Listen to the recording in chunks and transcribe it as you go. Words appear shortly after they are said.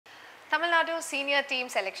Tamilnadu Senior Team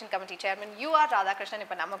Selection Committee Chairman U.R. Radhakrishnan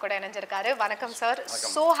இப்ப நம்ம கூட இணைஞ்சிருக்காரு. வணக்கம் sir.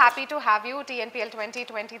 So happy to have you. TNPL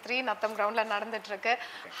 2023 Natham கிரவுண்ட்ல நடந்துட்டு இருக்கு.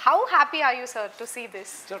 How happy are you sir to see this?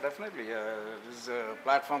 So definitely this is a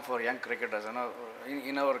platform for young cricketers. You know,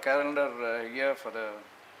 in our calendar year for the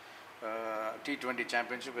T20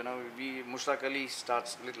 championship, you know, Mustaqali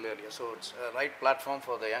starts a little earlier, so it's a right platform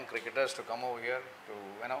for the young cricketers to come over here to,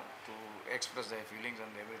 you know, to express their feelings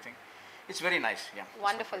and everything. It's very nice, yeah.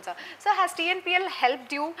 Wonderful, sir. So has TNPL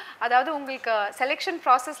helped you? அதாவது உங்களுக்கு selection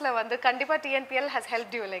processல வந்து கண்டிப்பா TNPL has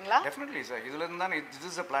helped you இல்லைங்களா? Definitely, sir. இதுல இருந்தா this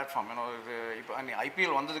is a platform, you know, இப்போ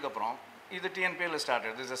IPL வந்ததுக்கு அப்புறம் இது TNPL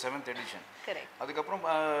started. This is the 7th edition. Correct. அதுக்கப்புறம்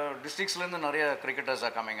districtsல இருந்து நிறைய cricketers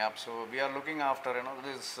are coming up, so we are looking after, you know,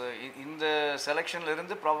 this in the selectionல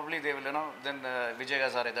இருந்து probably they will, you know, then Vijay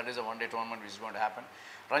Hazare, that is a one-day tournament which is going to happen.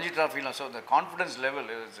 Ranji Trophy, so the confidence level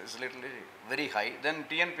is literally very high. Then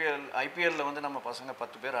TNPL, IPL la வந்து நம்ம பசங்க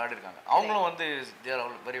 10 பேர் ஆடி இருக்காங்க. அவங்களும் வந்து they are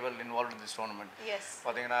all very well involved in this tournament. Yes.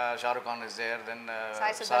 பாத்தீங்கன்னா Shahrukh Khan is there, then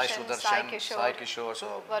Sai Sudarshan, Sai Kishore. So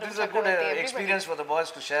this is a good experience for the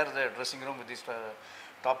boys to share the dressing room with these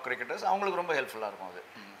top cricketers. அவங்களுக்கு ரொம்ப ஹெல்ப்ஃபுல்லா இருக்கும் அது.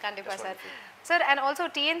 கண்டிப்பா sir. Sir, and also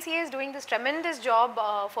TNCA is doing this tremendous job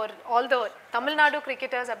for all the Tamilnadu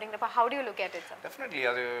cricketers. How do you look at it, sir? Definitely,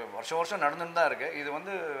 அது வருஷம் நடந்துட்டு தான் இருக்கு. இது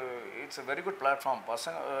வந்து it's a very good platform.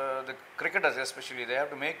 The cricketers especially, they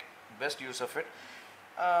have to make best use of it.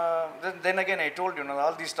 Then again, I told you,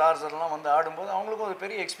 all these stars எல்லாம் வந்து ஆடும்போது அவங்களுக்கு ஒரு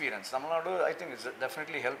பெரிய experience. Tamilnadu, I think it's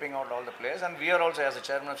definitely helping out all the players, and we are also as a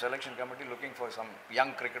chairman of selection committee looking for some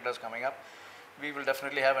young cricketers coming up. We will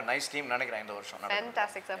definitely have a nice team நினைக்கிறேன் இந்த வருஷம்.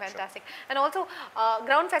 Fantastic, sir, fantastic. And also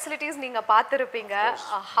ground facilities நீங்க பார்த்திருப்பீங்க.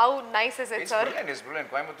 How nice is it, sir? It's brilliant.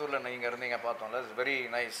 கோயம்புத்தூர்ல நீங்க இருந்தீங்க பார்த்தோம்ல, it's very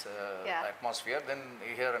nice atmosphere. Then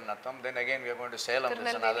here in Natham, then again we are going to Salem.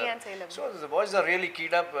 So the boys are really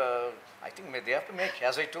keyed up. I think they have to make,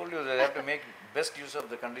 as I told you, they have to make best use of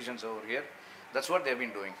the conditions over here. That's what they've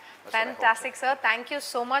been doing. Fantastic, sir. Thank you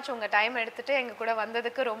so much. உங்க time எடுத்துட்டு எங்க கூட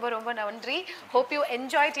வந்ததுக்கு ரொம்ப நன்றி. Hope you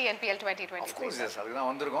enjoy TNPL 2023. Of course, yes. அதுதான்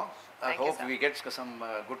வந்திருக்கோம். I hope we get some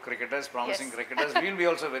good cricketers, promising cricketers. We'll be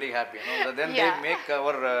also very happy, you know. Then they make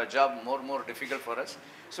our job more difficult for us.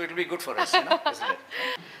 So it will be good for us, you know, isn't it?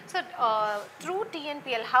 So through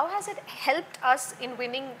TNPL, how has it helped us in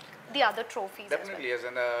winning the other trophies? Definitely, yes.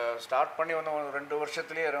 And start பண்ணி வந்த 2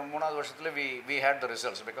 வருஷத்துலயே 3வது வருஷத்துல we had the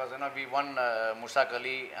results, because you know we won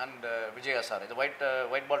Mustaqali and Vijay Hazare, the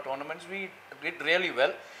white ball tournaments. We did really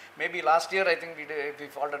well. Maybe last year I think we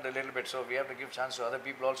faltered a little bit, so we have to give chance to other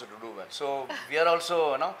people also to do well. So we are also,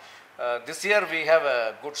 you know, this year we have a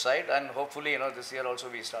good side, and hopefully, you know, this year also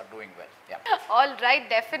we start doing well. Yeah. All right,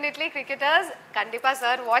 definitely cricketers, kandipa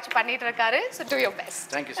sir watch பண்ணிட்டு இருக்காரு, so do your best.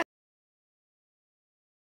 Thank you, sir.